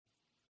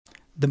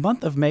The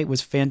month of May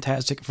was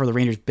fantastic for the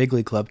Rangers big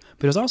league club,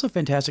 but it was also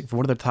fantastic for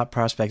one of their top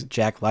prospects,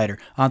 Jack Leiter.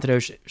 On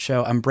today's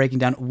show, I'm breaking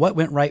down what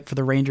went right for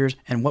the Rangers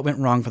and what went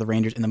wrong for the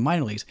Rangers in the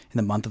minor leagues in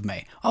the month of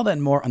May. All that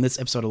and more on this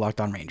episode of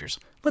Locked On Rangers.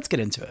 Let's get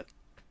into it.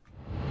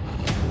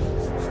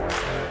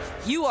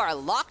 You are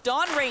Locked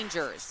On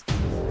Rangers,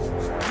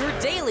 your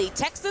daily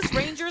Texas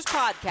Rangers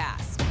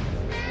podcast.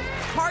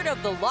 Part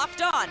of the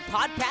Locked On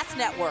Podcast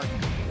Network,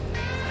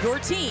 your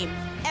team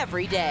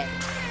every day.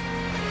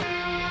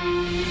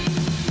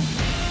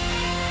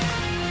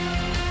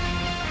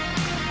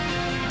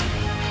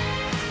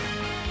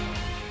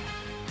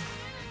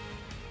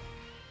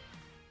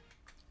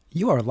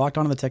 You are Locked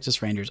On to the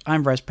Texas Rangers.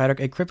 I'm Bryce Patrick,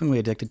 a cripplingly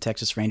addicted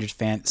Texas Rangers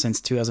fan since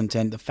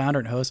 2010, the founder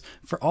and host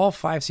for all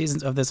 5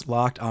 seasons of this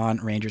Locked On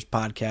Rangers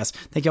podcast.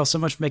 Thank you all so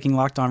much for making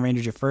Locked On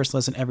Rangers your first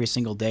listen every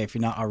single day. If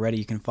you're not already,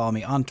 you can follow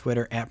me on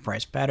Twitter at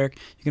Bryce Patrick.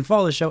 You can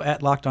follow the show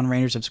at Locked On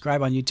Rangers.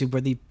 Subscribe on YouTube,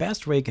 where the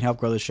best way you can help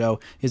grow the show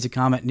is to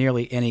comment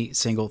nearly any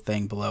single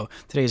thing below.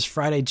 Today is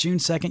Friday, June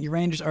 2nd. Your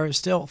Rangers are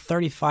still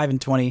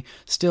 35-20,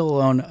 still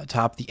alone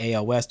atop the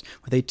AL West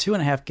with a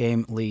 2.5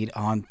 game lead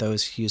on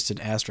those Houston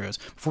Astros.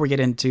 Before we get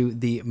into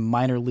the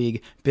minor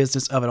league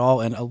business of it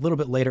all, and a little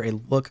bit later a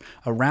look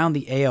around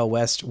the AL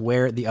West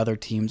where the other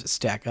teams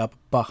stack up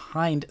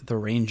behind the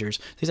Rangers.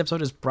 Today's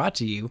episode is brought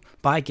to you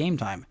by Game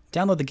Time.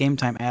 Download the Game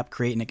Time app,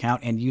 create an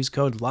account, and use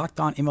code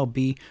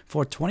LOCKEDONMLB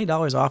for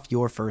 $20 off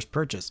your first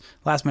purchase.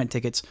 Last minute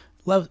tickets,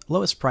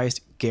 lowest price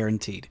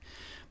guaranteed.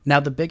 Now,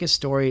 the biggest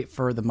story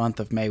for the month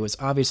of May was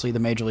obviously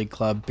the Major League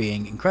Club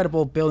being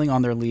incredible, building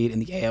on their lead in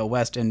the AL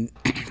West, and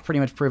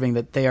pretty much proving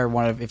that they are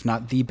one of, if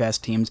not the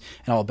best teams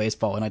in all of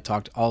baseball. And I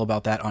talked all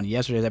about that on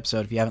yesterday's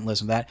episode. If you haven't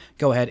listened to that,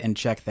 go ahead and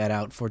check that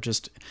out for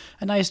just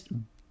a nice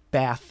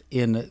bath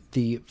in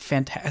the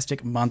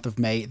fantastic month of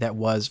May that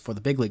was for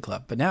the big league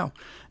club. But now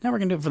we're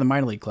going to do it for the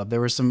minor league club. There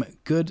was some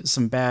good,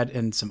 some bad,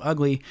 and some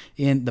ugly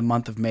in the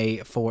month of May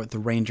for the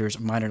Rangers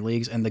minor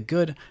leagues, and the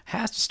good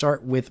has to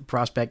start with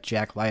prospect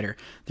Jack Leiter.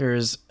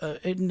 There's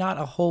not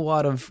a whole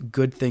lot of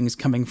good things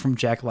coming from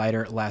Jack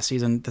Leiter last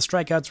season. The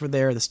strikeouts were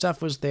there, the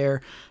stuff was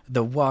there,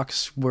 the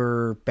walks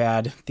were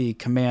bad, the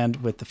command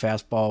with the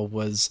fastball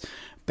was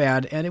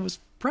bad, and it was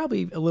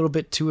probably a little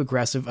bit too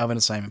aggressive of an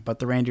assignment, but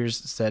the Rangers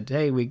said,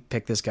 hey, we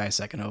picked this guy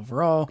second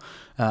overall.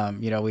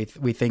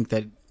 We think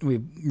that we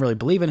really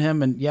believe in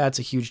him, and yeah, it's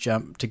a huge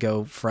jump to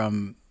go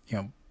from,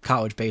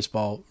 college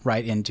baseball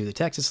right into the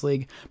Texas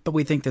League, but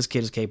we think this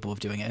kid is capable of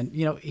doing it.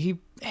 And, he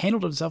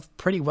handled himself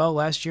pretty well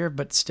last year,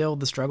 but still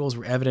the struggles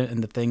were evident,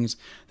 and the things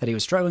that he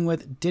was struggling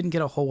with didn't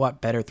get a whole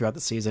lot better throughout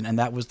the season, and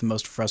that was the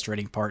most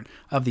frustrating part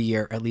of the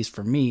year, at least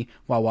for me,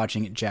 while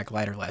watching Jack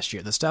Leiter last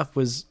year. The stuff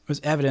was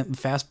evident.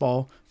 The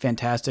fastball,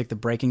 fantastic. The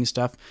breaking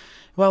stuff,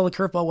 well, the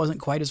curveball wasn't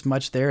quite as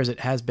much there as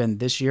it has been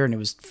this year, and it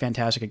was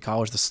fantastic at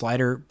college. The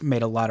slider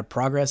made a lot of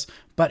progress,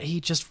 but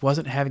he just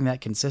wasn't having that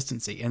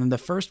consistency. And in the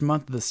first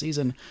month of the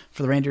season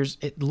for the Rangers,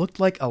 it looked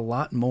like a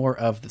lot more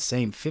of the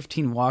same.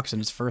 15 walks in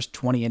his first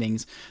 20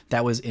 innings.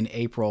 That was in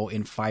April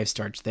in 5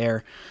 starts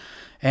there.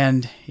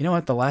 And you know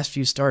what? The last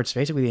few starts,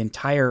 basically the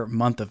entire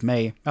month of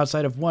May,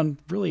 outside of one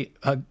really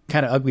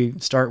kind of ugly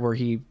start where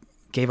he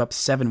gave up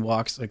 7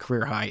 walks, a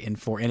career high in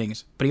 4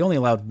 innings, but he only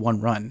allowed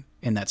 1 run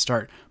in that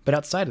start. But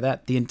outside of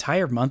that, the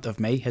entire month of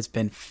May has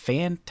been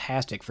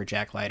fantastic for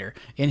Jack Leiter.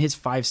 In his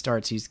 5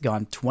 starts, he's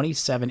gone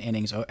 27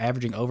 innings,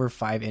 averaging over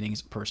 5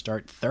 innings per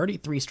start,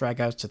 33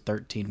 strikeouts to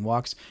 13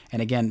 walks,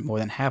 and again, more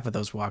than half of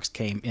those walks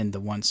came in the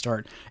one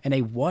start, and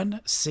a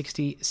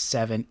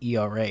 1.67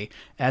 ERA.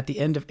 At the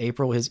end of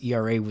April, his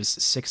ERA was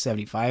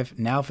 6.75.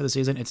 Now for the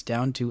season, it's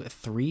down to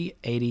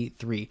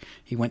 3.83.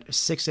 He went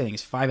 6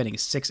 innings, 5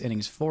 innings, 6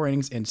 innings, 4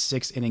 innings, and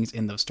 6 innings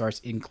in those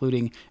starts,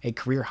 including a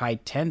career-high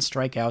 10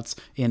 strikeouts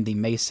in the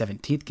May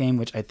 17th game,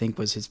 which I think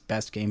was his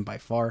best game by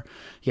far.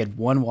 He had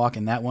 1 walk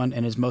in that one,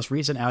 and his most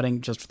recent outing,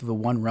 just the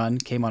 1 run,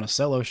 came on a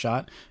solo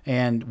shot,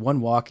 and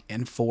 1 walk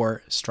and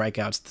 4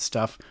 strikeouts. The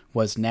stuff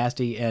was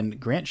nasty, and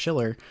Grant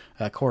Schiller,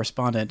 a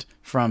correspondent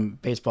from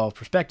Baseball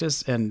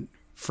Prospectus and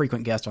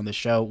frequent guest on the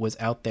show, was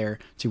out there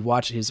to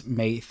watch his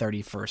May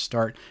 31st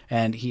start,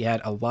 and he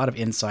had a lot of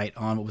insight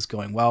on what was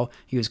going well.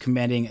 He was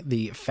commanding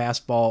the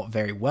fastball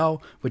very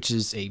well, which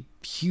is a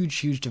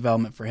huge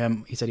development for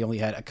him. He said he only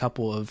had a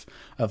couple of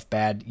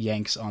bad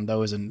yanks on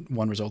those, and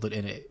one resulted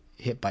in a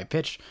hit by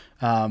pitch.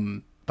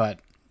 But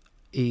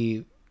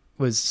he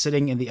was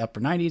sitting in the upper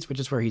 90s, which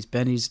is where he's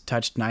been. He's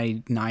touched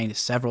 99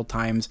 several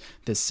times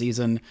this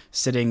season,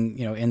 sitting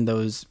in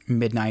those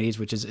mid 90s,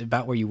 which is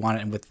about where you want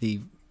it. And with the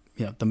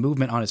the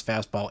movement on his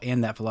fastball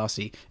and that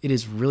velocity, it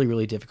is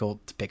really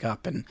difficult to pick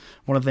up. And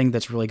one of the things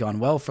that's really gone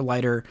well for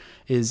Leiter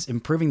is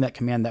improving that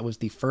command. That was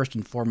the first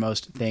and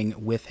foremost thing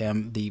with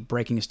him. The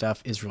breaking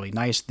stuff is really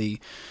nice. The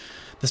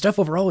stuff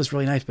overall is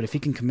really nice, but if he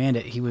can command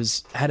it, he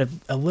had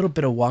a little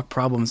bit of walk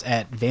problems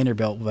at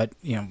Vanderbilt, but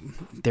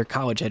they're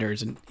college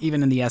hitters, and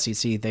even in the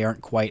SEC, they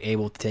aren't quite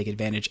able to take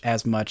advantage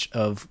as much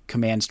of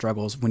command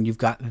struggles when you've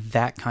got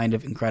that kind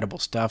of incredible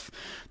stuff.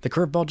 The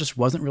curveball just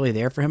wasn't really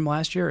there for him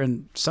last year,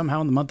 and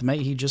somehow in the month of May,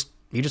 he just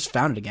he just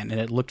found it again, and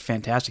it looked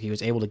fantastic. He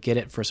was able to get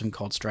it for some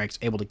called strikes,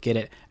 able to get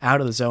it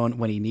out of the zone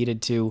when he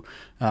needed to,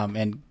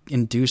 and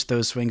induce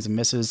those swings and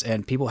misses.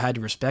 And people had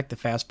to respect the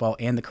fastball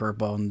and the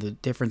curveball, and the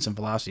difference in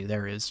velocity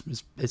there is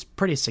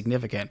pretty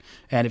significant.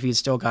 And if he's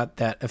still got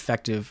that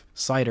effective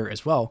slider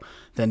as well,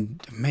 then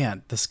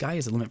man, the sky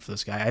is the limit for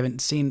this guy. I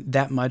haven't seen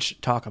that much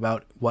talk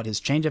about what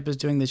his changeup is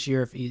doing this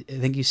year. I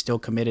think he's still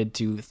committed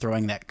to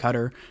throwing that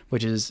cutter,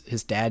 which is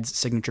his dad's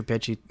signature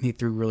pitch. He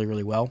threw really,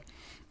 really well.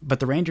 But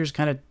the Rangers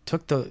kind of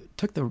took the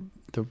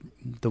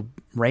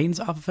reins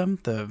off of him,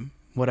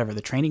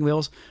 the training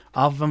wheels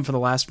off of him for the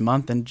last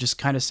month, and just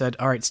kind of said,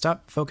 all right,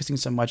 stop focusing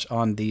so much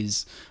on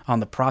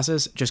the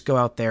process, just go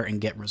out there and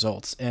get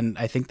results. And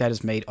I think that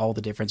has made all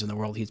the difference in the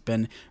world. He's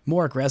been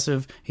more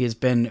aggressive. He has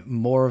been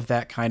more of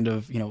that kind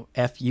of,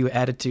 F you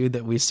attitude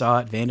that we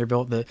saw at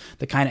Vanderbilt,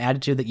 the kind of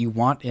attitude that you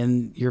want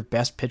in your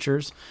best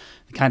pitchers,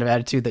 the kind of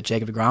attitude that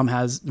Jacob deGrom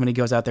has when he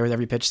goes out there with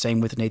every pitch. Same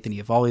with Nathan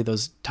Eovaldi,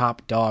 those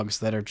top dogs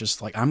that are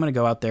just like, I'm going to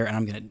go out there and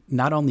I'm going to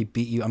not only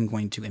beat you, I'm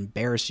going to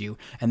embarrass you.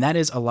 And that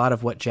is a lot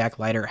of what Jack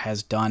Leiter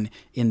has done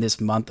in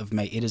this month of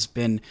May. It has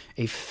been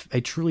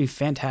a truly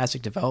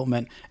fantastic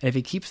development. And if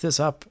he keeps this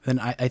up, then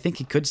I think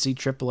he could see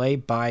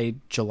AAA by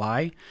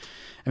July.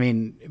 I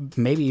mean,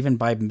 maybe even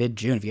by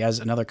mid-June, if he has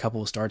another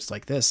couple of starts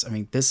like this. I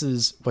mean, this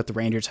is what the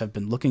Rangers have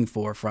been looking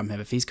for from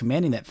him. If he's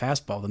commanding that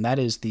fastball, then that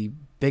is the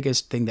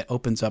biggest thing that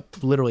opens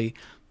up literally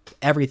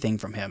everything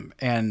from him.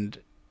 And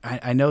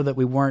I know that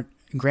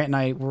Grant and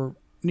I were,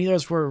 neither of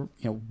us were,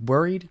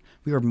 worried.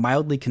 We were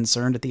mildly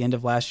concerned at the end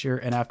of last year,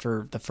 and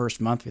after the first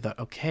month, we thought,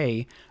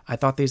 okay, I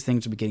thought these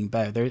things would be getting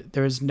better.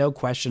 There is no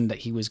question that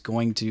he was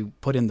going to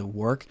put in the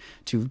work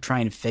to try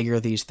and figure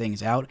these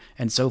things out,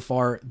 and so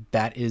far,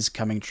 that is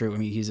coming true. I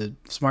mean, he's a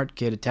smart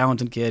kid, a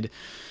talented kid,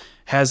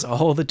 has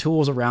all the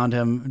tools around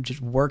him,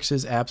 just works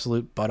his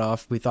absolute butt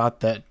off.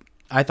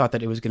 I thought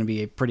that it was going to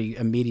be a pretty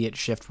immediate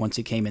shift once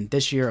he came in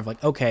this year of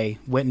like, okay,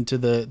 went into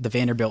the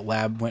Vanderbilt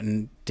lab, went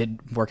and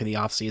did work in the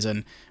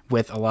offseason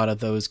with a lot of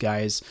those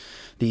guys,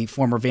 the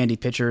former Vandy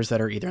pitchers that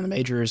are either in the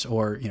majors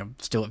or,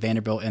 still at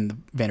Vanderbilt, and the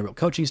Vanderbilt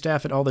coaching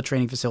staff at all the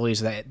training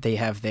facilities that they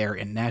have there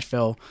in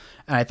Nashville.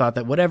 And I thought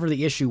that whatever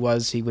the issue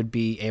was, he would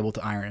be able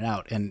to iron it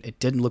out. And it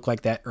didn't look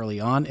like that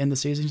early on in the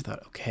season. You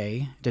thought,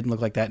 okay. It didn't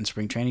look like that in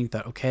spring training. You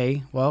thought,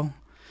 okay, well,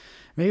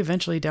 maybe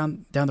eventually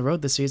down the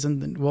road this season,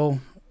 then we'll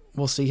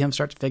see him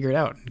start to figure it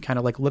out and kind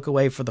of like look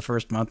away for the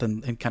first month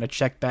and kind of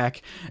check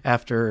back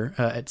after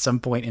at some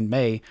point in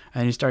May.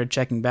 And he started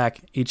checking back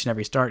each and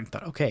every start and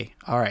thought, okay,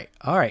 all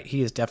right.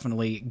 He is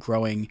definitely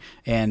growing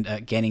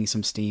and gaining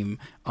some steam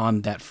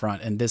on that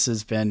front. And this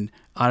has been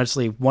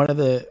honestly one of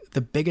the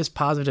biggest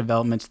positive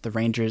developments the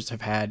Rangers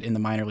have had in the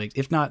minor leagues,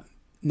 if not,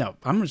 no,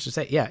 I'm going to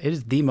say, yeah, it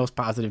is the most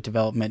positive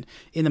development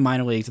in the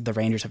minor leagues that the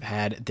Rangers have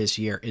had this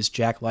year is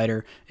Jack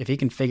Leiter. If he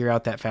can figure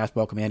out that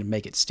fastball command and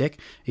make it stick,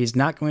 he's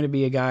not going to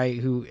be a guy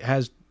who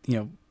has,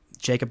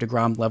 Jacob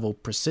deGrom level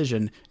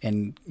precision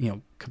and,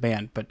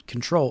 command, but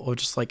control, or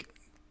just like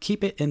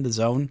keep it in the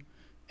zone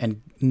and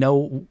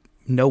know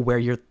where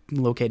you're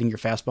locating your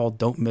fastball.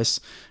 Don't miss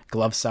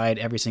glove side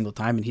every single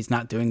time, and he's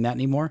not doing that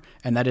anymore.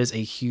 And that is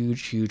a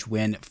huge, huge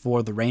win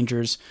for the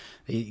Rangers.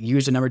 They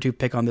used a number 2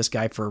 pick on this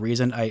guy for a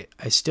reason. I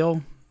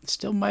still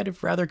might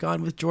have rather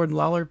gone with Jordan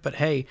Lawler, but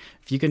hey,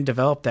 if you can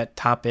develop that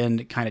top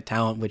end kind of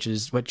talent, which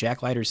is what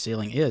Jack Leiter's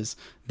ceiling is,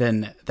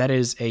 then that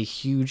is a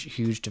huge,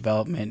 huge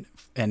development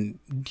and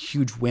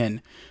huge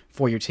win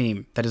for your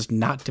team that has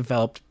not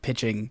developed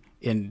pitching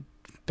in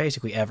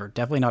basically ever.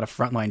 Definitely not a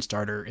frontline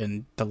starter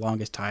in the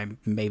longest time,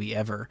 maybe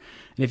ever.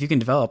 And if you can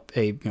develop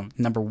a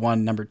number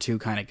 1, number 2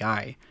 kind of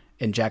guy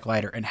in Jack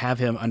Leiter and have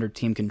him under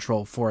team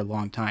control for a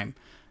long time,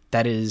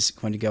 that is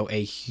going to go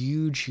a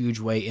huge, huge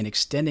way in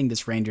extending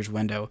this Rangers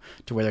window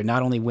to where they're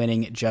not only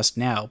winning just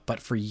now, but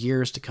for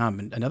years to come.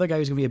 And another guy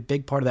who's going to be a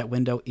big part of that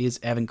window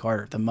is Evan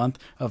Carter. The month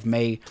of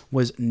May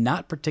was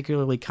not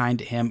particularly kind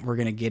to him. We're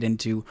going to get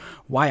into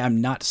why I'm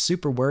not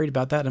super worried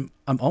about that. I'm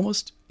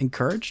almost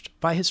encouraged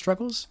by his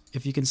struggles,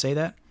 if you can say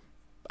that.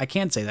 I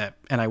can say that,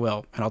 and I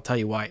will, and I'll tell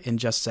you why in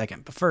just a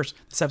second. But first,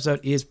 this episode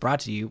is brought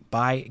to you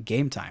by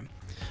Game Time.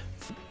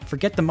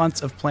 Forget the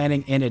months of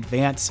planning in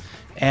advance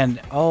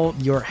and all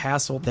your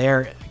hassle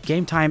there.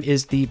 Game Time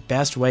is the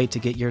best way to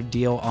get your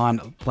deal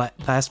on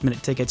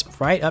last-minute tickets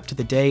right up to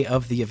the day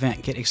of the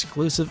event. Get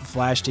exclusive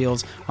flash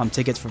deals on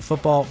tickets for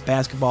football,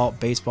 basketball,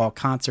 baseball,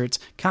 concerts,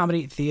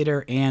 comedy,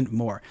 theater, and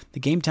more. The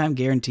Game Time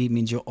guarantee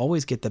means you'll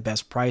always get the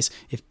best price.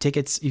 If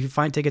you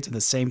find tickets in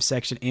the same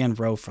section and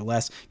row for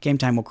less, Game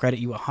Time will credit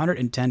you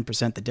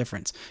 110% the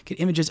difference. Get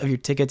images of your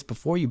tickets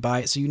before you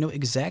buy so you know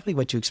exactly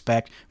what to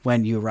expect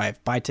when you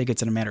arrive. Buy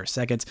tickets in a matter of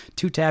seconds,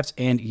 2 taps,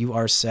 and you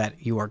are set.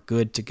 You are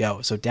good to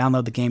go. So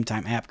download the Game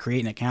Time app, create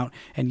an account,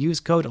 and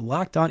use code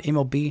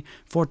LOCKEDONMLB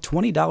for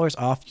 $20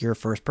 off your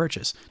first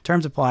purchase.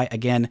 Terms apply.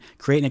 Again,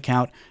 create an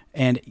account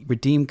and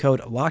redeem code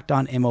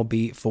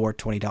LOCKEDONMLB for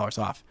 $20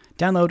 off.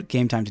 Download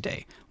Game Time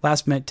today.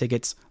 Last minute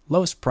tickets,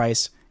 lowest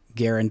price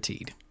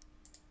guaranteed.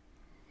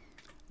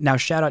 Now,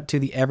 shout out to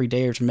the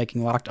everydayers for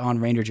making Locked On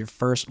Rangers your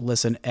first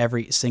listen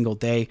every single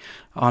day.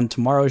 On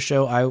tomorrow's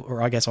show,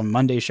 I guess on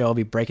Monday's show, I'll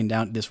be breaking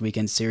down this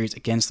weekend's series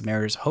against the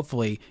Mariners.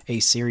 Hopefully a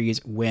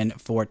series win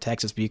for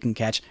Texas, but you can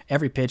catch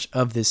every pitch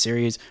of this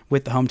series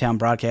with the hometown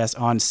broadcast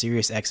on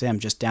SiriusXM.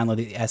 Just download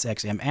the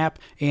SXM app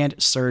and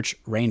search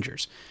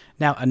Rangers.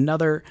 Now,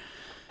 another,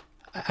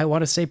 I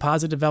want to say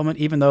positive development,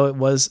 even though it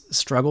was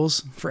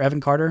struggles for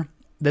Evan Carter.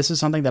 This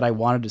is something that I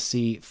wanted to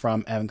see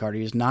from Evan Carter.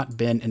 He's not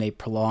been in a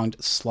prolonged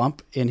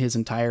slump in his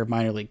entire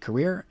minor league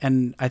career,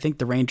 and I think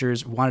the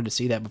Rangers wanted to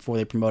see that before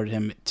they promoted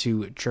him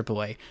to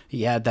AAA.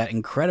 He had that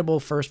incredible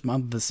first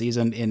month of the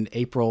season in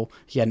April.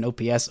 He had an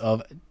OPS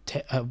of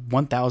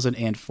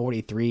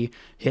 1,043,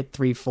 hit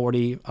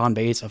 340, on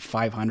base of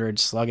 500,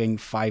 slugging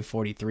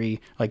 543,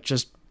 like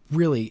just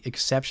really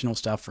exceptional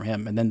stuff for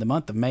him. And then the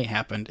month of May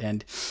happened,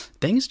 and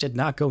things did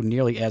not go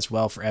nearly as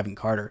well for Evan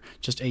Carter.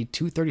 Just a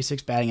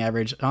 236 batting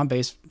average, on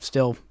base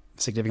still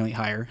significantly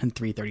higher and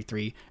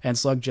 333, and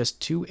slugged just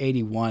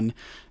 281.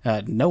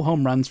 No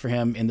home runs for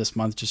him in this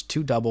month, just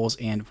 2 doubles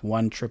and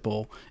 1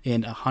 triple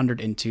in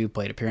 102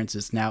 plate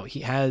appearances. Now he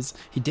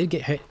did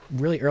get hit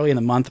really early in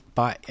the month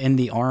in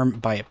the arm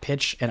by a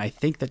pitch, and I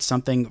think that's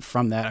something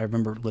from that. I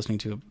remember listening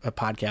to a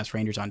podcast,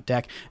 Rangers on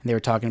Deck, and they were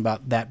talking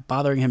about that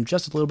bothering him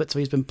just a little bit. So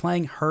he's been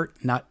playing hurt,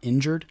 not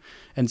injured.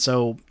 And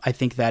so I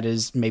think that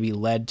is maybe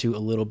led to a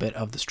little bit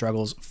of the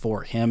struggles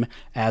for him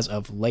as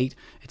of late.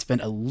 It's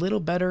been a little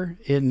better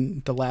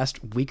in the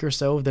last week or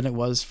so than it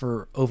was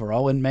for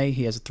overall in May.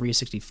 He has a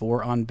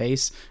 364 on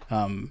base,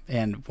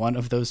 and one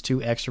of those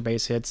 2 extra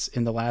base hits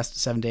in the last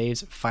 7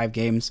 days, 5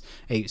 games,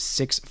 a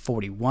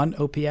 641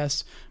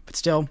 OPS. But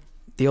still,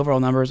 the overall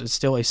numbers, it's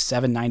still a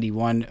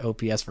 791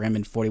 OPS for him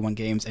in 41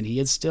 games, and he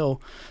is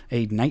still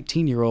a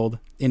 19-year-old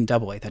in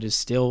AA. That is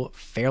still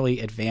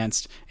fairly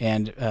advanced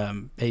and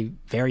a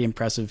very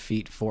impressive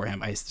feat for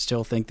him. I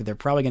still think that they're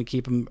probably going to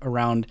keep him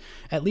around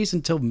at least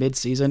until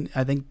mid-season.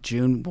 I think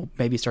June we'll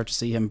maybe start to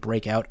see him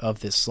break out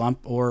of this slump,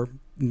 or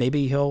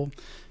maybe he'll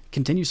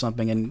continue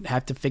slumping and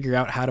have to figure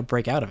out how to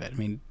break out of it. I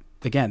mean,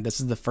 again, this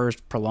is the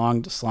first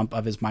prolonged slump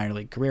of his minor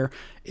league career.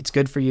 It's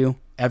good for you.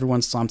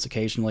 Everyone slumps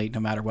occasionally, no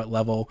matter what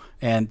level,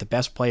 and the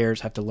best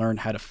players have to learn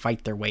how to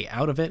fight their way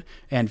out of it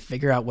and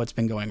figure out what's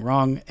been going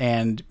wrong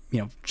and,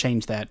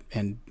 change that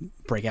and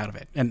break out of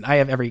it. And I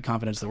have every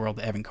confidence in the world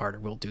that Evan Carter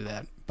will do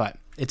that. But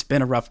it's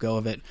been a rough go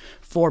of it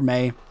for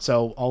May.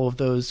 So all of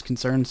those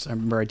concerns, I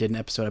remember I did an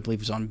episode, I believe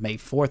it was on May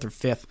 4th or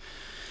 5th,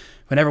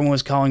 when everyone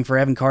was calling for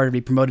Evan Carter to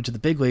be promoted to the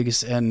big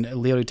leagues and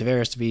Leiter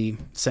Taveras to be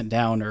sent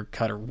down or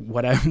cut or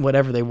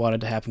whatever they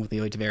wanted to happen with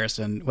Leiter Taveras.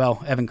 And,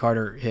 well, Evan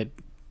Carter hit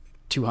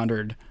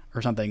 200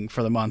 or something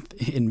for the month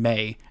in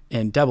May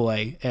in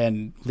AA,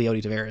 and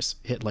Leiter Taveras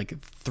hit like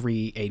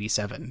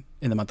 387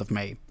 in the month of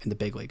May in the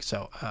big league.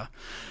 So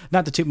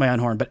not to toot my own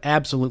horn, but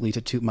absolutely to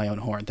toot my own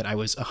horn that I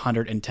was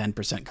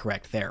 110%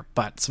 correct there.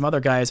 But some other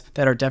guys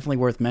that are definitely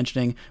worth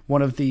mentioning.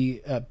 One of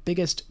the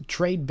biggest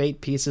trade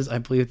bait pieces I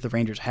believe the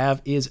Rangers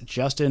have is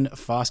Justin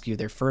Foscue,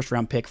 their first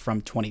round pick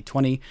from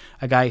 2020,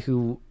 a guy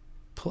who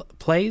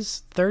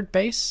plays third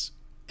base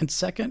and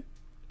second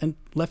and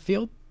left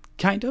field.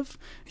 Kind of.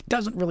 He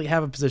doesn't really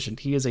have a position.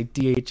 He is a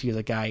DH. He is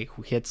a guy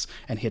who hits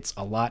and hits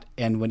a lot.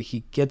 And when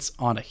he gets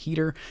on a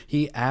heater,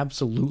 he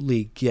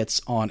absolutely gets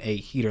on a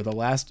heater. The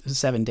last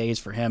 7 days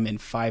for him in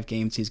 5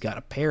 games, he's got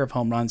a pair of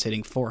home runs,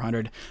 hitting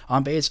 400,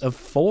 on base of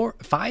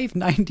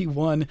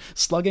 591,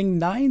 slugging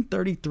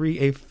 933,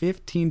 a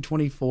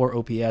 1524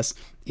 OPS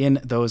in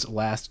those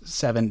last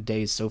 7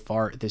 days so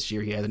far this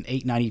year. He has an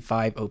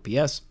 895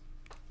 OPS.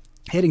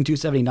 Hitting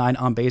 279,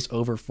 on base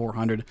over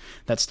 400.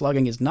 That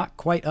slugging is not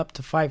quite up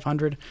to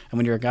 500. And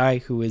when you're a guy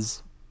who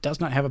does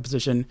not have a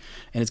position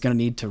and is going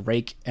to need to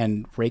rake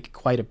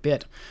quite a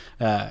bit,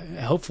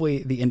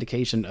 hopefully the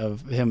indication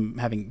of him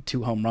having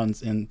 2 home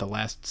runs in the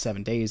last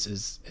 7 days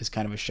is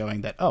kind of a showing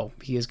that,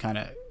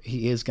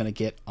 he is going to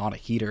get on a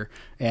heater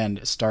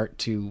and start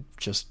to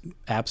just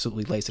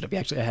absolutely lace it up. He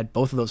actually had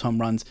both of those home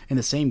runs in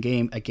the same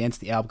game against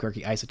the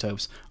Albuquerque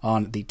Isotopes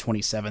on the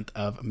 27th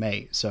of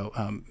May. So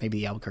maybe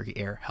the Albuquerque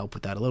Air helped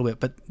with that a little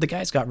bit. But the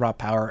guy's got raw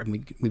power,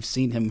 and we've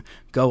seen him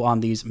go on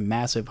these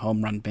massive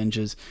home run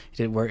binges.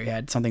 He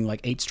had something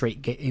like 8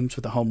 straight games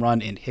with a home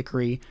run in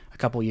Hickory a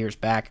couple years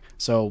back.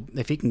 So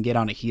if he can get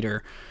on a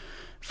heater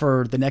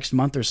for the next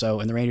month or so,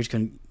 and the Rangers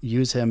can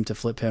use him to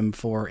flip him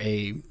for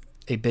a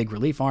big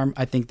relief arm,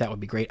 I think that would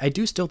be great. I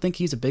do still think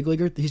he's a big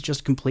leaguer. He's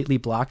just completely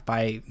blocked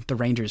by the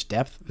Rangers'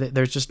 depth.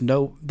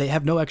 They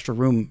have no extra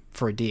room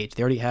for a DH.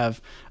 They already have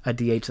a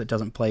DH that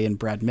doesn't play in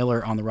Brad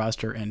Miller on the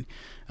roster, and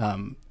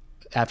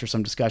after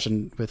some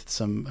discussion with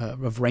some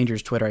of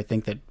Rangers Twitter, I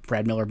think that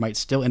Brad Miller might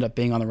still end up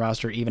being on the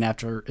roster even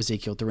after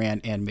Ezekiel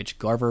Duran and Mitch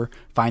Garver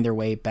find their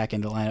way back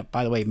into the lineup.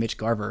 By the way, Mitch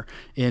Garver,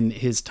 in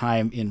his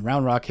time in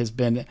Round Rock, has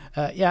been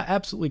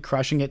absolutely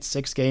crushing it.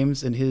 6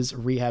 games in his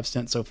rehab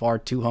stint so far,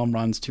 2 home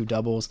runs, 2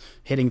 doubles,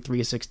 hitting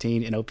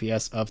 316 and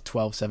OPS of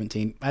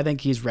 1217. I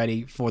think he's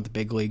ready for the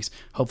big leagues.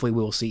 Hopefully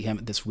we will see him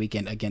this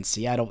weekend against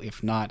Seattle.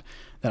 If not,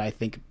 then I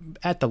think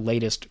at the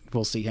latest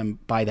we'll see him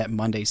by that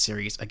Monday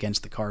series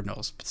against the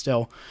Cardinals. But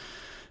still,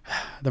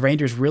 the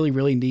Rangers really,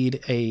 really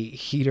need a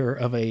heater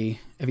of a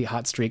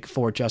hot streak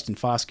for Justin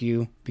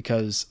Foscue,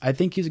 because I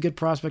think he's a good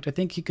prospect. I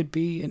think he could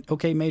be an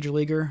okay major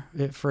leaguer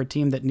for a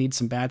team that needs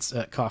some bats.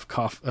 Cough,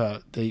 cough.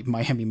 The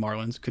Miami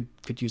Marlins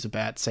could use a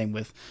bat. Same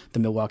with the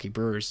Milwaukee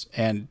Brewers.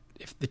 And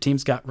if the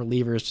team's got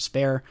relievers to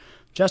spare,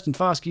 Justin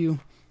Foscue,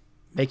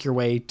 make your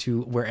way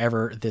to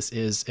wherever this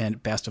is,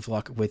 and best of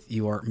luck with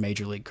your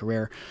major league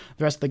career.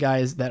 The rest of the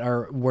guys that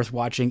are worth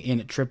watching in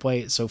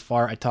AAA so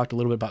far, I talked a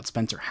little bit about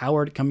Spencer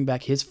Howard coming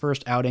back, his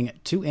first outing,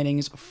 2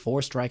 innings,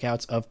 4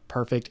 strikeouts of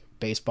perfect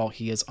baseball.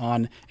 He is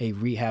on a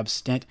rehab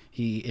stint.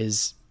 He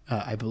is,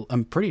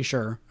 I'm pretty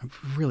sure, I'm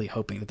really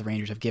hoping that the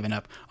Rangers have given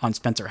up on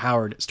Spencer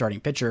Howard, starting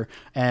pitcher,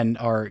 and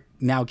are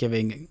now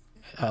giving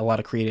a lot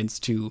of credence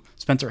to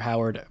Spencer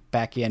Howard,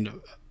 back end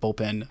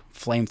bullpen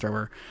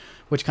flamethrower,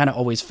 which kind of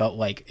always felt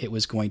like it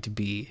was going to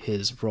be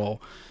his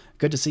role.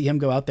 Good to see him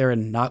go out there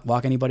and not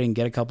walk anybody and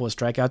get a couple of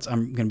strikeouts.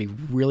 I'm going to be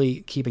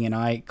really keeping an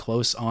eye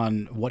close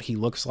on what he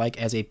looks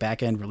like as a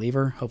back-end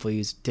reliever. Hopefully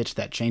he's ditched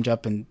that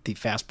changeup and the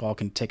fastball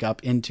can tick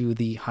up into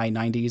the high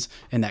 90s,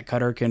 and that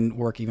cutter can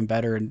work even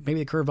better, and maybe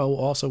the curveball will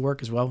also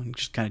work as well. And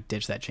just kind of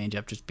ditch that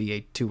changeup, just be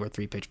a 2 or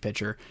 3 pitch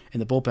pitcher in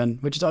the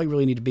bullpen, which is all you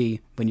really need to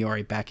be when you are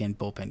a back-end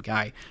bullpen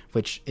guy,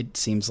 which it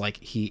seems like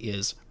he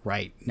is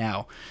right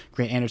now.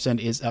 Grant Anderson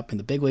is up in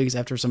the big leagues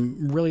after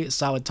some really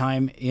solid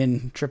time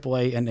in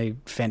AAA and a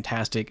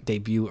fantastic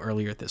debut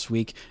earlier this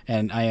week,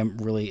 and I am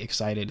really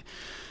excited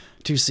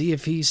to see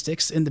if he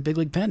sticks in the big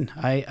league pen.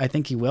 I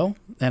think he will,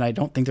 and I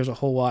don't think there's a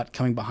whole lot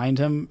coming behind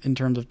him in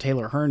terms of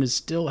Taylor Hearn is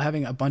still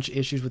having a bunch of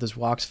issues with his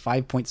walks,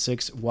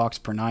 5.6 walks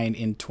per 9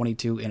 in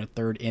 22 and a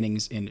third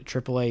innings in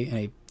AAA, and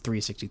a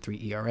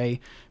 3.63 ERA. If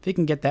he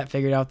can get that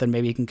figured out, then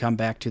maybe he can come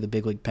back to the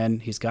big league pen.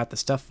 He's got the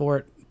stuff for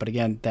it. But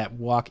again, that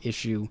walk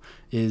issue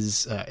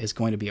is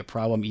going to be a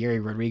problem. Yuri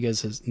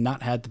Rodriguez has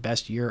not had the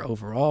best year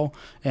overall,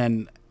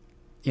 and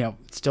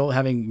still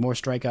having more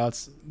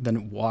strikeouts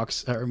than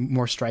walks, or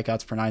more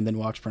strikeouts per 9 than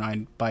walks per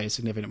 9 by a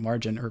significant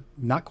margin, or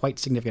not quite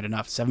significant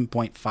enough.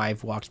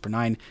 7.5 walks per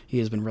 9. He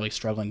has been really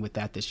struggling with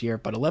that this year,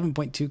 but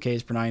 11.2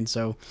 Ks per 9.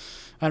 So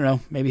I don't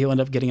know. Maybe he'll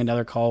end up getting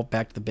another call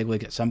back to the big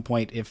league at some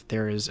point if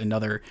there is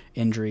another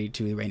injury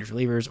to the Rangers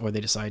relievers, or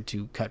they decide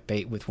to cut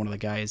bait with one of the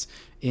guys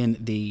in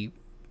the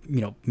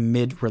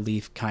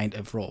mid-relief kind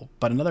of role.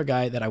 But another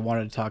guy that I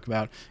wanted to talk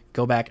about,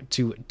 go back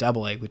to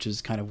AA, which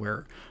is kind of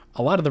where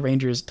a lot of the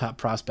Rangers' top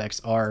prospects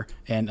are,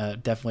 and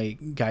definitely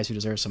guys who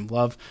deserve some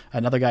love.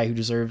 Another guy who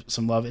deserves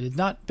some love, it has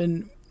not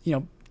been,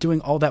 doing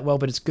all that well,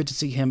 but it's good to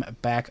see him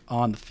back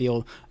on the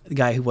field. The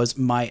guy who was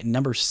my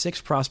number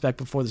 6 prospect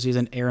before the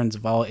season, Aaron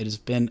Zavala. It has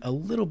been a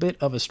little bit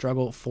of a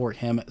struggle for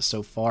him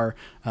so far.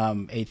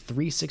 A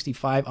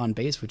 365 on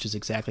base, which is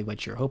exactly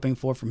what you're hoping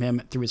for from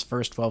him through his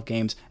first 12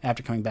 games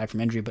after coming back from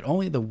injury, but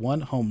only the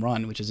 1 home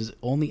run, which is his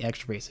only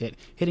extra base hit,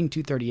 hitting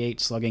 .238,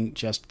 slugging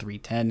just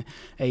 .310,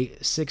 a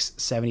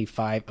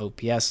 675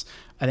 OPS.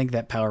 I think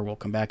that power will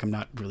come back. I'm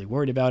not really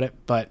worried about it,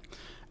 but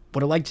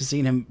would have liked to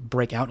see him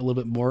break out a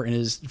little bit more in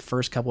his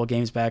first couple of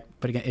games back.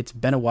 But again, it's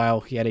been a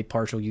while. He had a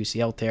partial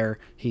UCL tear.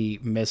 He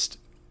missed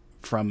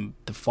from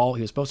the fall.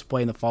 He was supposed to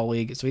play in the fall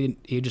league, so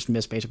he just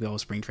missed basically all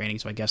of spring training.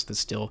 So I guess this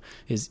still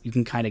is, you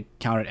can kind of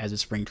count it as a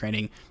spring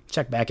training.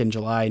 Check back in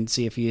July and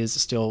see if he is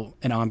still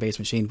an on-base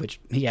machine, which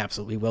he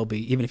absolutely will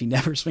be, even if he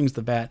never swings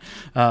the bat.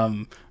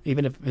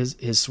 Even if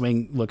his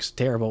swing looks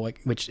terrible,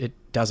 which it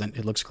doesn't.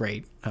 It looks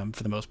great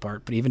for the most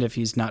part. But even if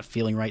he's not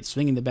feeling right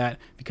swinging the bat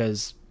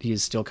because he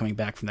is still coming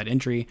back from that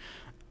injury,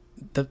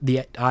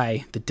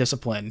 the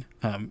discipline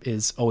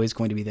is always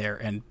going to be there,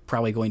 and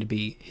probably going to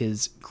be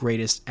his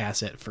greatest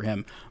asset for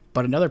him.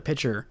 But another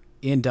pitcher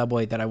in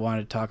AA that I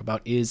wanted to talk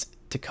about is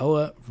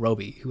Tekoa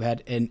Roby, who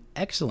had an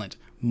excellent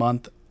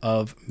month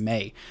of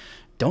May.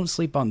 Don't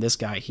sleep on this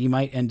guy. He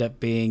might end up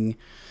being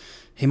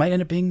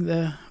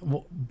the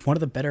one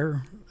of the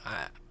better.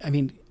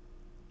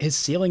 His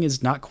ceiling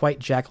is not quite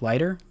Jack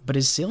Leiter, but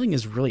his ceiling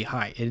is really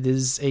high. It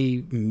is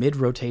a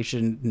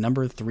mid-rotation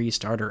number 3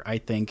 starter, I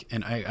think,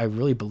 and I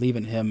really believe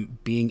in him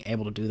being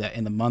able to do that.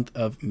 In the month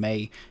of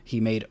May, he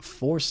made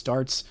 4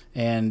 starts,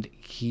 and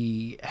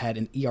he had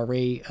an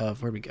ERA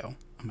of, where'd we go?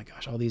 Oh my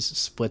gosh, all these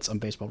splits on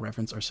Baseball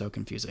Reference are so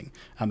confusing.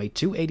 A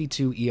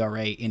 2.82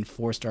 ERA in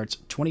 4 starts,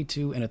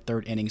 22 and a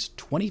third innings,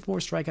 24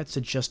 strikeouts to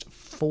just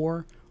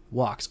 4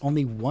 walks.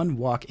 Only 1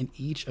 walk in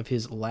each of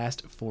his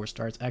last 4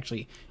 starts.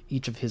 Actually,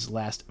 each of his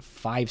last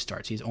 5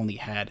 starts, he's only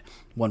had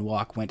 1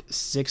 walk. Went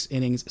 6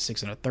 innings,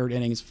 6 and a third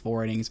innings,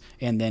 4 innings,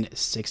 and then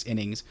 6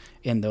 innings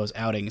in those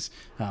outings.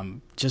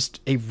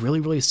 Just a really,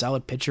 really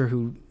solid pitcher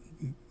who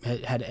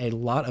had a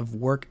lot of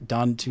work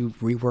done to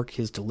rework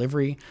his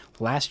delivery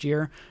last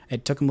year.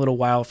 It took him a little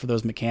while for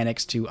those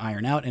mechanics to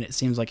iron out, and it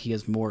seems like he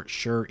is more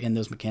sure in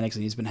those mechanics,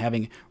 and he's been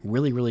having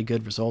really, really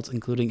good results,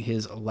 including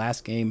his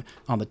last game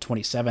on the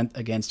 27th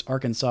against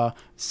Arkansas.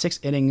 6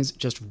 innings,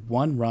 just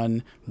 1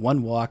 run,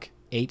 1 walk,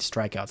 8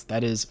 strikeouts.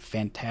 That is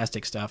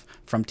fantastic stuff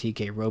from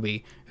TK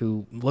Roby,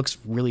 who looks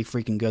really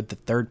freaking good. The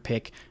 3rd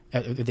pick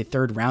the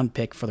third round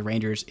pick for the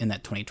Rangers in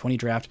that 2020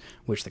 draft,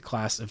 which the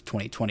class of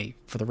 2020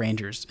 for the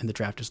Rangers in the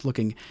draft is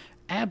looking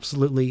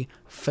absolutely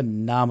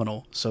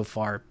phenomenal so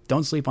far.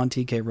 Don't sleep on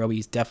TK Roby.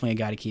 He's definitely a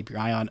guy to keep your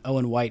eye on.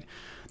 Owen White,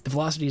 the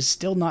velocity is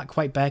still not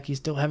quite back. He's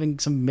still having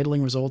some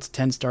middling results,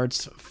 10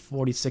 starts,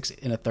 46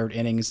 in a third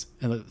innings.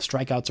 And the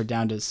strikeouts are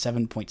down to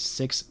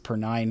 7.6 per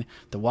 9.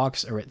 The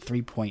walks are at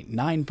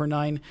 3.9 per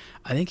 9.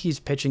 I think he's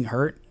pitching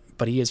hurt,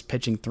 but he is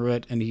pitching through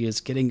it, and he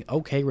is getting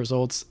okay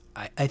results.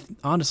 I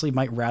honestly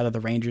might rather the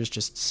Rangers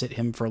just sit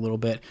him for a little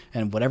bit,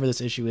 and whatever this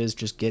issue is,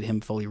 just get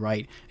him fully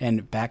right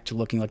and back to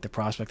looking like the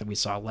prospect that we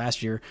saw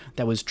last year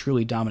that was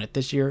truly dominant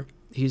this year.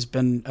 He's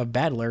been a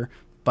battler,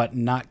 but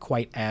not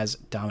quite as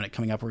dominant.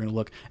 Coming up, we're going to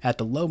look at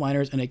the low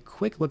minors and a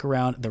quick look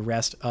around the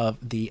rest of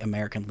the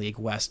American League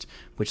West,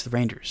 which the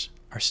Rangers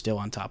are still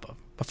on top of.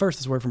 But first,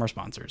 this word from our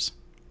sponsors.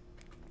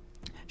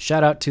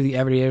 Shout out to the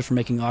Everydayers for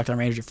making Locked On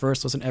Rangers your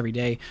first listen every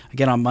day.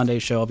 Again, on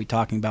Monday's show, I'll be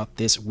talking about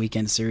this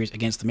weekend series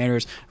against the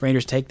Mariners.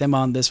 Rangers take them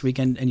on this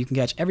weekend, and you can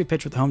catch every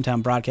pitch with the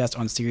hometown broadcast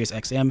on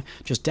SiriusXM.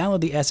 Just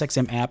download the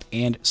SXM app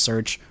and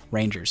search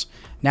Rangers.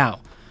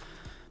 Now,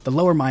 the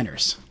lower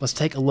minors. Let's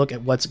take a look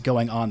at what's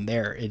going on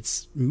there.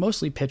 It's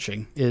mostly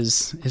pitching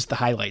is the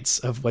highlights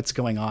of what's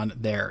going on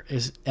there.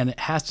 And it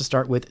has to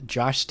start with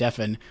Josh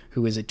Steffen,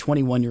 who is a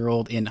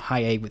 21-year-old in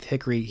high A with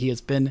Hickory. He has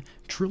been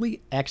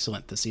truly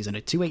excellent this season.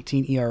 A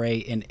 2.18 ERA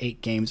in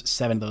 8 games,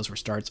 7 of those were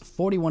starts,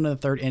 41 in the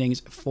third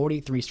innings,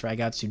 43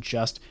 strikeouts to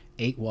just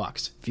 8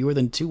 walks. Fewer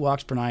than 2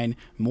 walks per 9,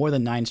 more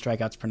than 9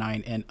 strikeouts per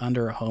 9, and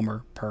under a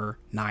homer per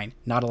 9.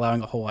 Not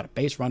allowing a whole lot of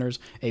base runners,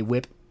 a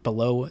whip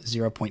below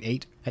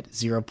 0.8 at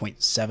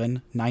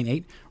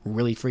 0.798.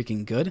 Really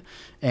freaking good.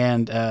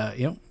 And,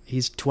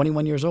 he's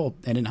 21 years old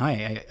and in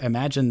high. I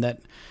imagine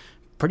that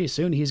pretty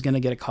soon he's going to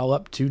get a call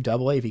up to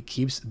Double A if he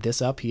keeps this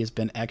up. He has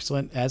been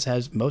excellent, as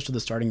has most of the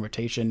starting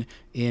rotation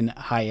in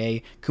high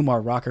A.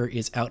 Kumar Rocker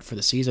is out for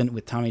the season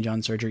with Tommy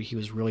John surgery. He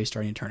was really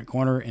starting to turn a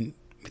corner, and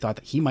we thought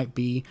that he might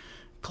be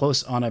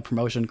close on a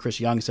promotion. Chris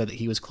Young said that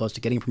he was close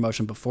to getting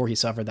promotion before he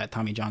suffered that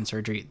Tommy John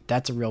surgery.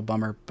 That's a real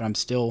bummer, but I'm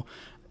still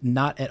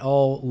not at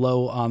all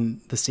low on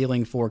the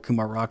ceiling for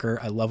Kumar Rocker.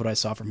 I love what I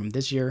saw from him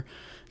this year.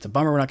 It's a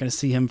bummer we're not going to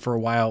see him for a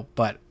while,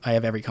 but I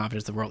have every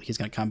confidence in the world he's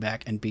going to come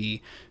back and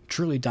be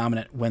truly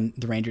dominant when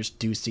the Rangers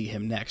do see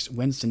him next.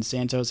 Winston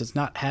Santos has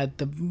not had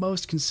the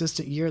most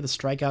consistent year. The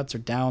strikeouts are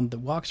down. The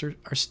walks are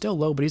still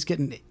low, but he's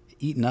getting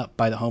eaten up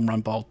by the home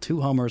run ball.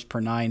 2 homers per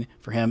 9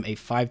 for him, a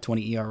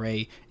 5.20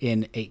 ERA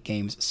in 8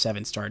 games,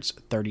 7 starts,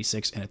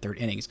 36 in a third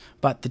innings.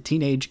 But the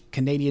teenage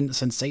Canadian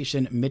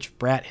sensation Mitch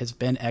Bratt has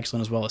been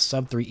excellent as well, a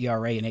sub-3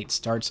 ERA in 8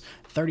 starts,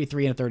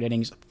 33 in a third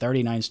innings,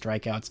 39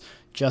 strikeouts,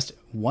 just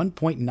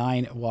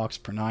 1.9 walks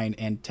per 9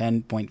 and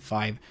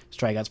 10.5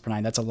 strikeouts per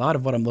 9. That's a lot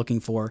of what I'm looking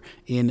for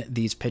in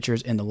these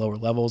pitchers in the lower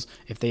levels.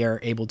 If they are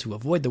able to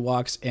avoid the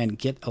walks and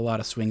get a lot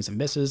of swings and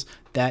misses,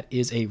 that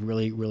is a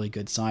really, really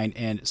good sign.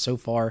 And so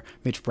far,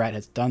 Mitch Bratt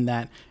has done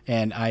that,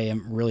 and I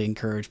am really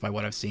encouraged by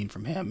what I've seen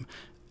from him.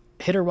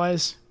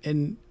 Hitter-wise,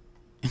 in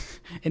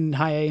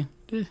high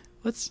A,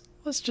 let's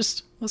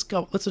just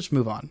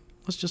move on.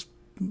 Let's just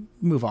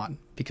move on,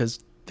 because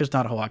there's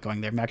not a whole lot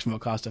going there. Maximo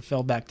Acosta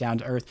fell back down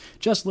to earth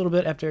just a little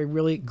bit after a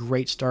really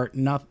great start.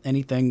 Not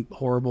anything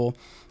horrible.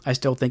 I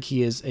still think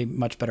he is a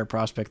much better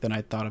prospect than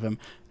I thought of him.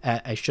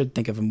 I should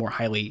think of him more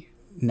highly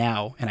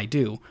now, and I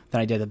do,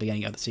 than I did at the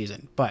beginning of the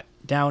season. But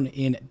down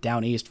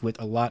east with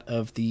a lot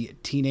of the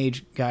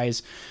teenage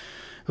guys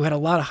who had a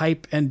lot of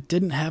hype and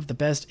didn't have the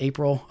best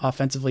April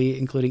offensively,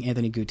 including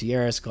Anthony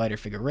Gutierrez, Glider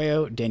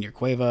Figueroa, Daniel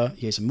Cueva,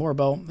 Jason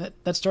Morabel.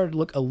 That started to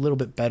look a little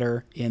bit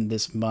better in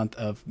this month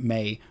of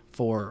May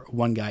for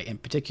one guy in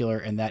particular,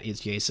 and that is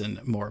Jason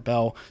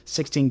Morabel.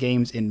 16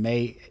 games in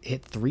May,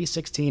 hit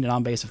 .316, an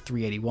on-base of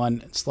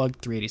 .381,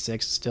 slugged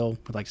 .386. Still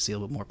would like to see a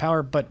little bit more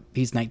power, but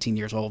he's 19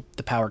 years old.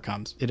 The power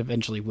comes. It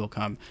eventually will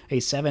come. A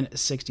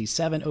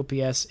 .767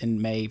 OPS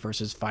in May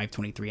versus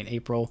 .523 in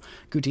April.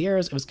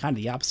 Gutierrez, it was kind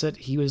of the opposite.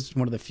 He was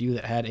one of the few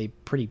that had a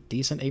pretty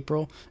decent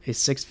April. A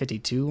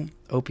 .652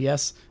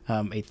 OPS,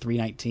 a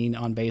 .319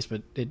 on base,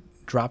 but it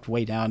dropped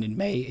way down in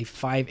May. A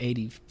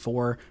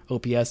 .584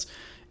 OPS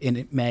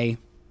in May.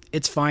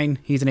 It's fine.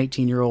 He's an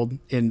 18-year-old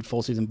in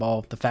full season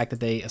ball. The fact that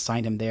they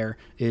assigned him there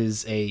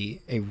is a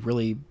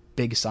really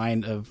big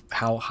sign of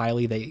how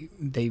highly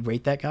they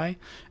rate that guy.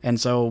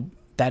 And so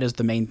that is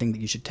the main thing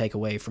that you should take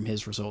away from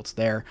his results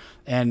there.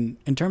 And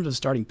in terms of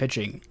starting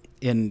pitching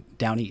in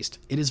down east,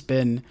 it has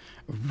been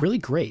really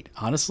great.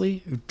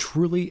 Honestly,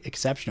 truly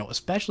exceptional,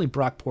 especially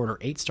Brock Porter.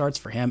 8 starts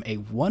for him, a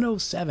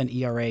 1.07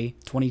 ERA,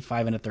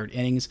 25 in a third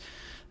innings,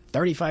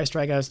 35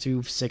 strikeouts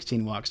to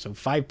 16 walks, so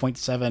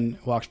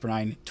 5.7 walks per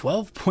 9,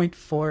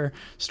 12.4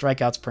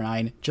 strikeouts per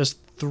 9,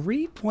 just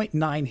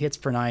 3.9 hits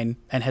per 9,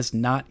 and has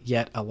not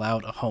yet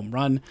allowed a home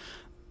run.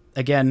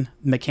 Again,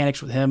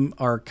 mechanics with him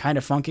are kind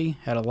of funky.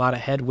 Had a lot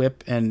of head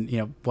whip,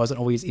 and wasn't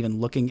always even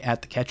looking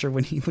at the catcher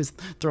when he was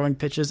throwing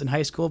pitches in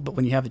high school. But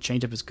when you have a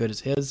changeup as good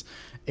as his,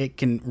 it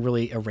can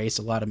really erase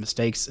a lot of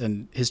mistakes.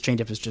 And his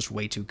changeup is just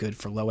way too good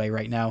for low A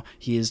right now.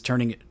 He is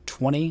turning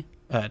 20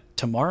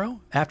 tomorrow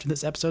after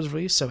this episode is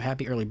released. So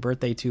happy early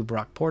birthday to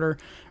Brock Porter.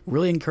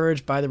 Really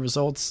encouraged by the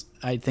results.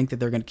 I think that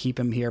they're going to keep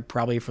him here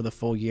probably for the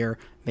full year.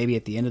 Maybe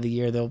at the end of the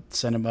year they'll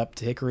send him up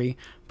to Hickory,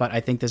 but I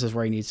think this is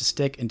where he needs to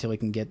stick until he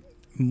can get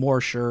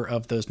more sure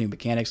of those new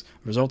mechanics.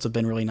 Results have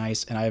been really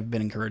nice, and I've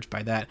been encouraged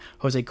by that.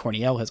 Jose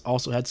Corniel has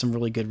also had some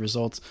really good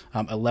results.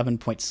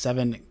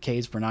 11.7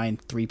 Ks per 9,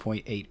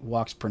 3.8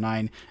 walks per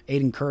 9.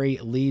 Aiden Curry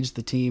leads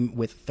the team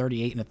with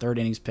 38 and a third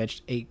innings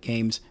pitched, 8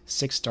 games,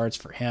 6 starts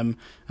for him.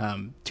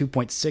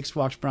 2.6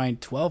 walks per 9,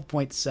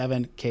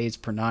 12.7 Ks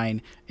per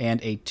 9,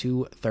 and a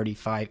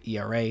 2.35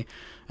 ERA.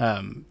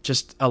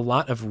 Just a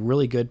lot of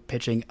really good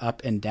pitching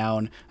up and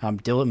down.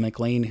 Dylan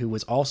McLean, who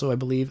was also, I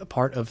believe, a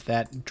part of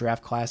that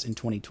draft class in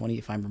 2020,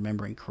 if I'm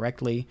remembering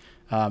correctly.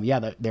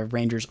 The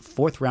Rangers'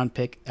 4th round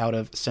pick out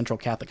of Central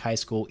Catholic High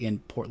School in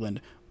Portland,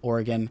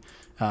 Oregon,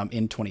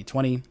 in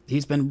 2020.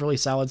 He's been really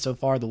solid so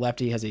far. The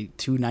lefty has a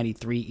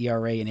 2.93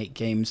 ERA in 8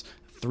 games,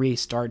 3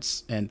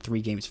 starts, and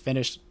 3 games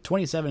finished,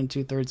 27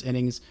 2/3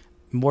 innings,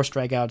 more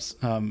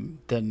strikeouts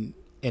than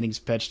innings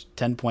pitched,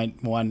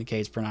 10.1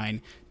 Ks per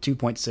 9,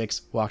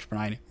 2.6 walks per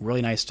 9.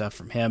 Really nice stuff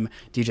from him.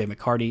 DJ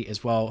McCarty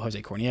as well,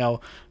 Jose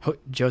Corniel,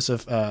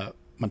 Joseph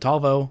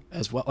Montalvo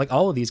as well. Like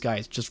all of these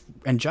guys,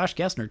 and Josh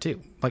Gessner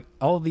too. Like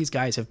all of these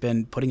guys have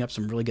been putting up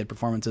some really good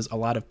performances. A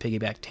lot of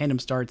piggyback tandem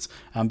starts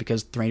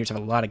because the Rangers have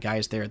a lot of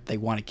guys there. They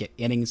want to get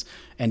innings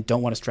and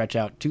don't want to stretch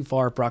out too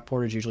far. Brock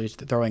Porter's usually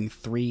throwing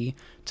 3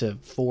 to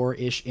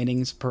 4-ish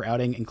innings per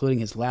outing, including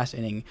his last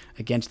inning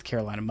against the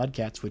Carolina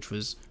Mudcats, which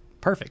was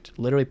perfect,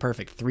 literally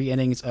perfect. 3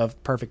 innings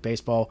of perfect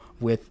baseball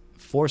with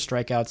 4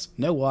 strikeouts,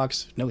 no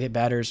walks, no hit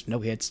batters, no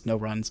hits, no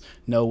runs,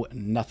 no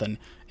nothing,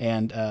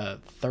 and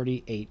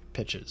 38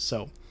 pitches.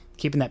 So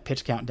keeping that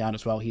pitch count down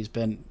as well. He's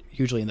been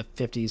usually in the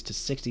 50s to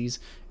 60s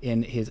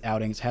in his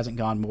outings, hasn't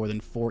gone more than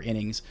 4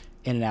 innings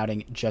in an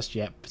outing just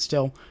yet, but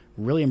still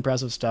really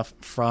impressive stuff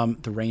from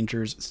the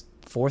Rangers'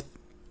 fourth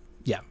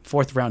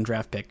round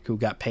draft pick, who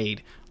got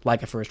paid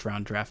like a first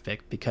round draft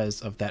pick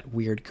because of that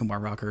weird Kumar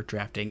Rocker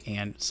drafting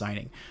and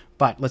signing.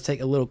 But let's take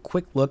a little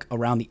quick look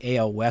around the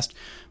AL West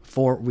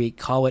before we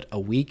call it a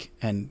week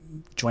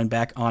and join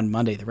back on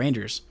Monday. The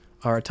Rangers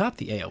are atop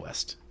the AL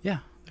West. Yeah,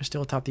 they're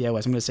still atop the AL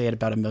West. I'm going to say it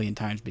about 1 million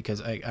times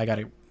because I got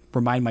to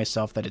remind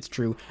myself that it's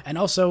true and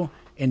also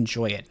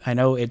enjoy it. I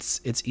know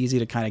it's easy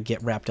to kind of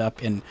get wrapped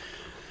up in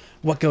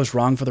what goes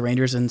wrong for the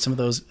Rangers and some of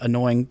those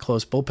annoying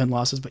close bullpen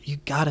losses, but you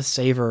got to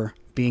savor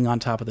being on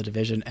top of the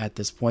division at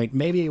this point.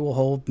 Maybe it will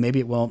hold, maybe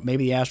it won't.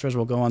 Maybe the Astros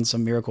will go on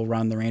some miracle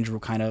run. The Rangers will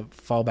kind of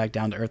fall back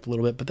down to earth a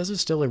little bit, but this is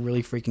still a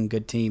really freaking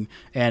good team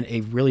and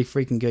a really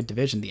freaking good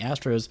division. The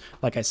Astros,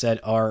 like I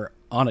said, are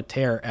on a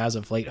tear as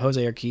of late.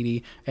 Jose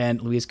Urquidy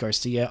and Luis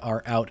Garcia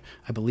are out.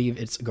 I believe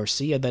it's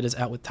Garcia that is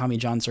out with Tommy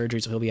John surgery,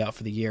 so he'll be out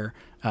for the year.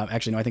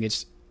 Actually, no, I think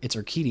it's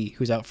Urquidy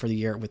who's out for the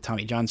year with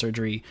Tommy John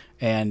surgery,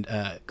 and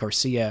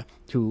Garcia,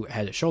 who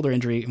had a shoulder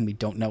injury, and we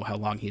don't know how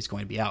long he's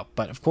going to be out.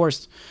 But of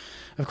course,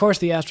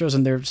 the Astros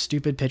and their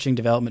stupid pitching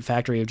development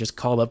factory have just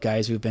called up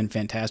guys who've been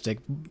fantastic.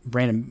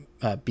 Brandon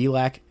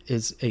Bielak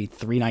is a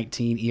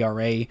 3.19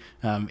 ERA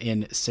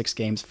in 6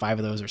 games. 5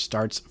 of those are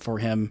starts for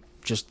him.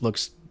 Just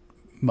looks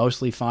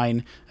mostly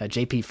fine.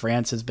 JP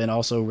France has been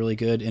also really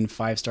good in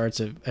 5 starts,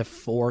 a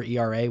 4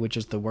 ERA, which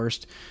is the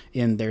worst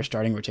in their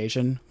starting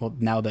rotation. Well,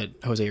 now that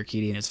Jose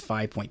Urquidy and his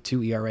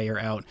 5.2 ERA are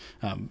out.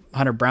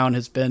 Hunter Brown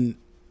has been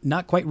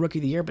not quite rookie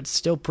of the year, but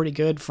still pretty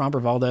good. Framber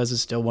Valdez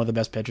is still one of the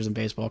best pitchers in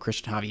baseball.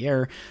 Christian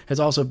Javier has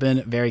also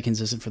been very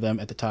consistent for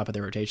them at the top of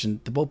their rotation.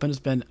 The bullpen has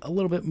been a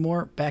little bit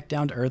more back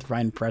down to earth.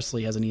 Ryan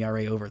Presley has an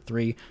ERA over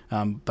 3,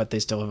 but they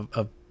still have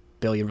a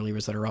billion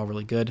relievers that are all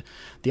really good.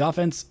 The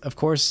offense, of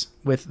course,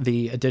 with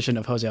the addition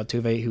of Jose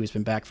Altuve, who has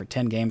been back for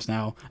 10 games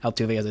now.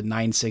 Altuve has a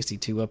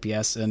 962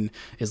 OPS and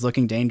is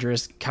looking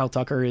dangerous. Kyle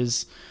Tucker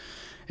is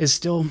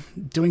still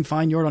doing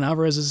fine. Yordan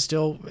Alvarez is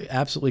still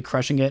absolutely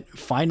crushing it.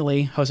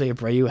 Finally, Jose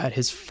Abreu had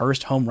his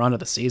first home run of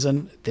the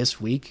season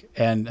this week,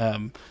 and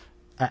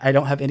I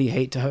don't have any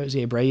hate to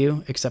Jose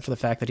Abreu except for the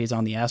fact that he's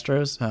on the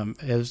Astros.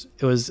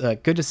 It was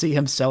good to see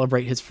him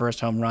celebrate his first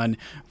home run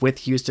with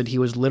Houston. He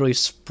was literally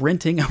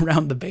sprinting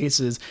around the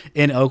bases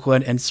in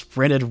Oakland and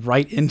sprinted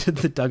right into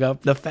the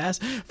dugout.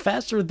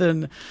 Faster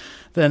than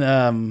who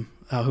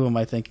am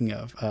I thinking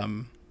of?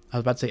 I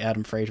was about to say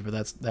Adam Frazier, but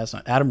that's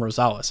not Adam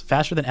Rosales.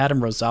 Faster than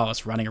Adam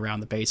Rosales running around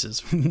the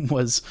bases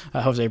was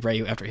Jose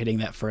Abreu after hitting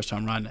that first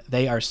home run.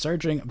 They are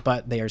surging,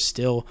 but they are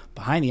still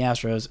behind the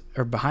Astros,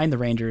 or behind the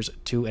Rangers,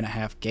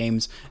 2.5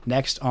 games.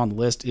 Next on the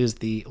list is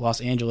the Los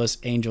Angeles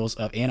Angels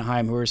of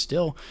Anaheim, who are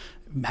still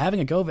having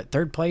a go at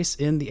third place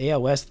in the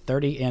AL West,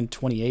 30 and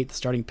 28. The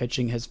starting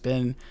pitching has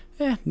been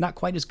not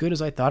quite as good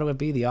as I thought it would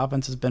be. The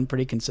offense has been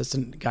pretty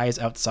consistent. Guys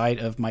outside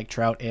of Mike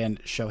Trout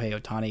and Shohei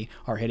Ohtani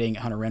are hitting.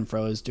 Hunter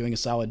Renfroe is doing a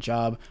solid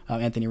job.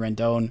 Anthony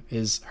Rendon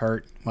is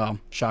hurt. Well,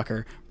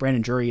 shocker.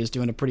 Brandon Drury is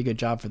doing a pretty good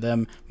job for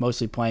them,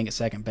 mostly playing at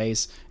second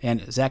base.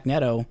 And Zach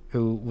Neto,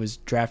 who was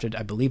drafted,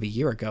 I believe, a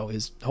year ago,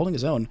 is holding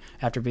his own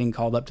after being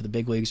called up to the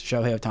big leagues.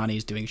 Shohei Ohtani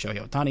is doing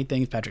Shohei Ohtani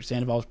things. Patrick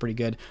Sandoval is pretty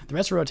good. The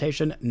rest of the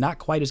rotation, not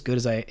quite as good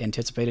as I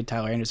anticipated.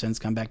 Tyler Anderson's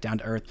come back down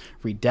to earth.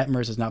 Reed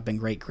Detmers has not been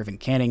great. Griffin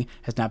Canning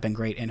has not been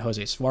great. And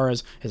Jose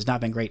Suarez has not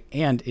been great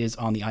and is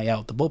on the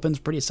IL. The bullpen's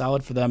pretty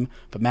solid for them,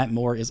 but Matt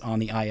Moore is on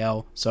the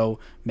IL, so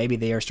maybe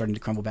they are starting to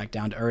crumble back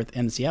down to earth.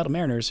 And the Seattle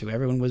Mariners, who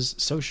everyone was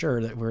so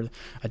sure that were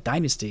a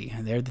dynasty,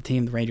 they're the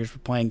team the Rangers were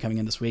playing coming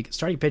in this week.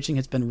 Starting pitching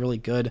has been really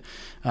good.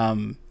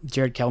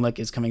 Jared Kelenic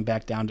is coming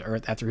back down to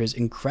earth after his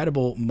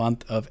incredible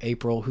month of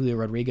April. Julio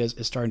Rodriguez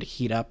is starting to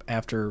heat up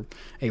after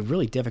a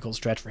really difficult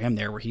stretch for him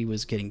there, where he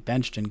was getting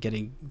benched and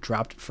getting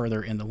dropped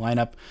further in the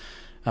lineup.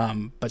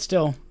 But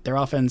still, their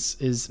offense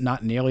is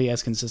not nearly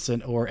as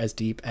consistent or as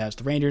deep as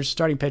the Rangers.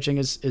 Starting pitching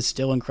is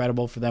still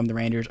incredible for them. The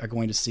Rangers are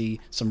going to see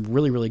some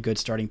really, really good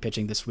starting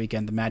pitching this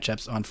weekend. The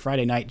matchups on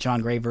Friday night,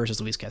 John Gray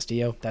versus Luis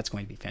Castillo. That's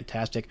going to be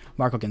fantastic.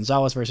 Marco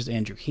Gonzalez versus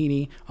Andrew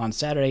Heaney on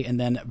Saturday. And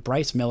then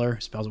Bryce Miller,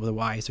 spells it with a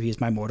Y, so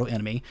he's my mortal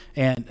enemy,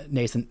 and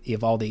Nathan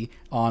Eovaldi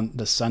on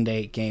the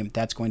Sunday game.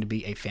 That's going to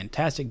be a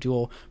fantastic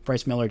duel.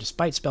 Bryce Miller,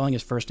 despite spelling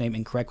his first name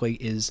incorrectly,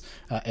 is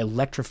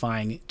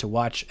electrifying to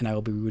watch, and I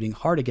will be rooting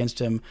hard against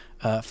him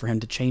for him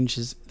to change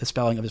the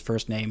spelling of his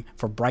first name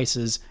for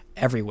Bryce's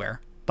everywhere.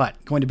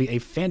 But going to be a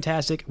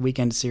fantastic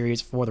weekend series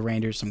for the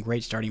Rangers, some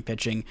great starting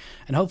pitching,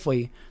 and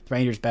hopefully the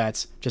Rangers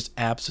bats just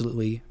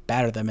absolutely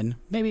batter them, and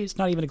maybe it's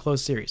not even a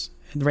close series.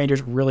 The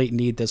Rangers really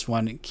need this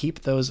one.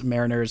 Keep those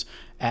Mariners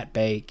at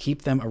bay,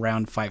 keep them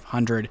around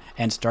 500,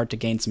 and start to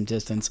gain some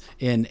distance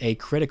in a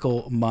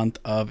critical month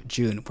of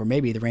June, where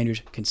maybe the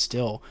Rangers can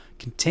still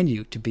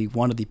continue to be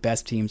one of the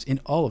best teams in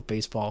all of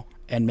baseball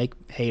and make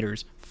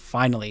haters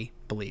finally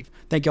believe.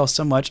 Thank you all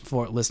so much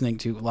for listening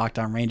to Locked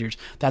On Rangers.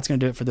 That's going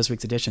to do it for this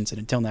week's editions, and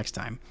until next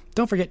time,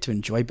 don't forget to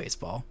enjoy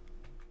baseball.